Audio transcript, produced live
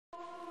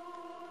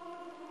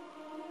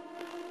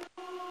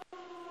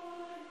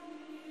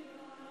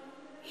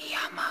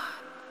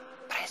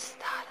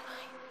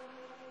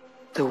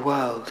The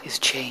world is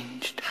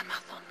changed.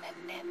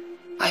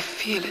 I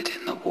feel it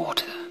in the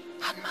water.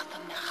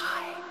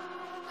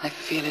 I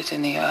feel it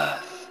in the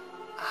earth.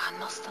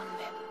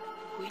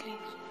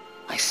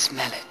 I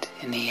smell it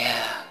in the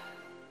air.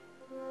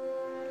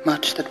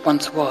 Much that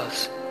once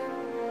was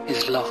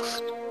is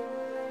lost,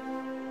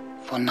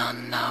 for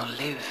none now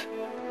live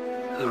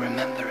who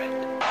remember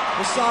it.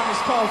 The song is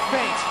called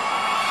Faint.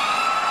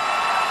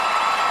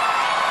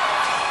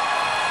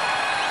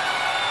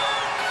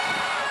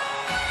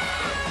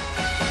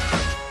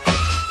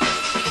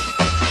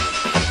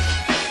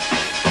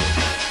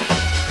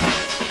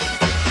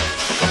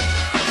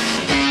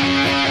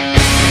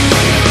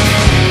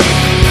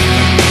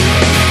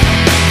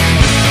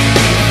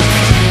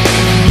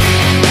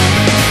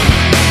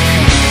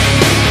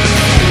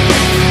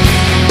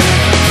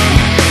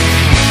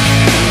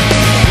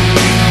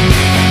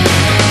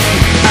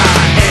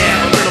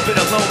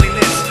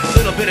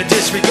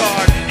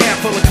 Disregard,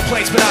 handful of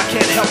complaints, but I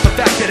can't help the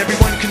fact that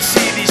everyone can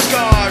see these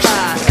scars.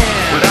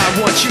 What I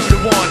want you to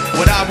want,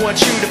 what I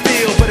want you to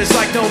feel, but it's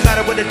like no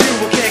matter what I do,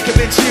 I can't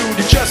convince you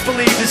to just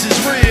believe this is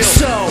real.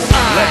 So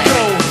I let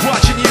go,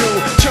 watching you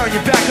turn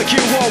your back like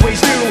you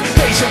always do,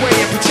 face away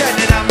and pretend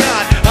that I'm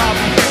not. I'll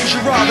be here 'cause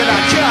you're all that I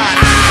got.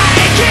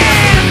 I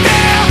can't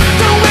feel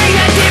the way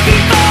I did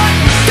before.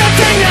 Don't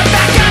turn your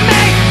back on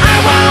me, I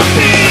won't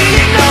be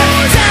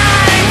ignored.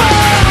 Time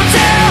won't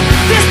tell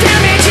this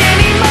damage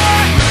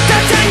anymore.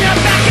 Don't turn your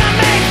back on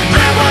me,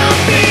 I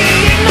won't be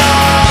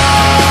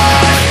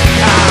ignored.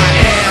 I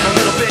am a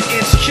little bit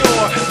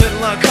insecure, a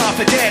little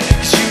unconfident,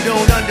 'cause you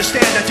don't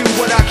understand. I do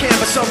what I can,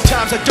 but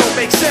sometimes I don't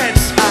make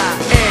sense. I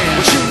am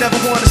what you never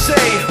want to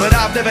say, but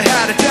I've never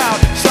had a doubt.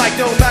 It's like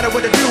no matter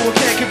what I do, I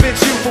can't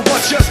convince you for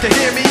once just to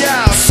hear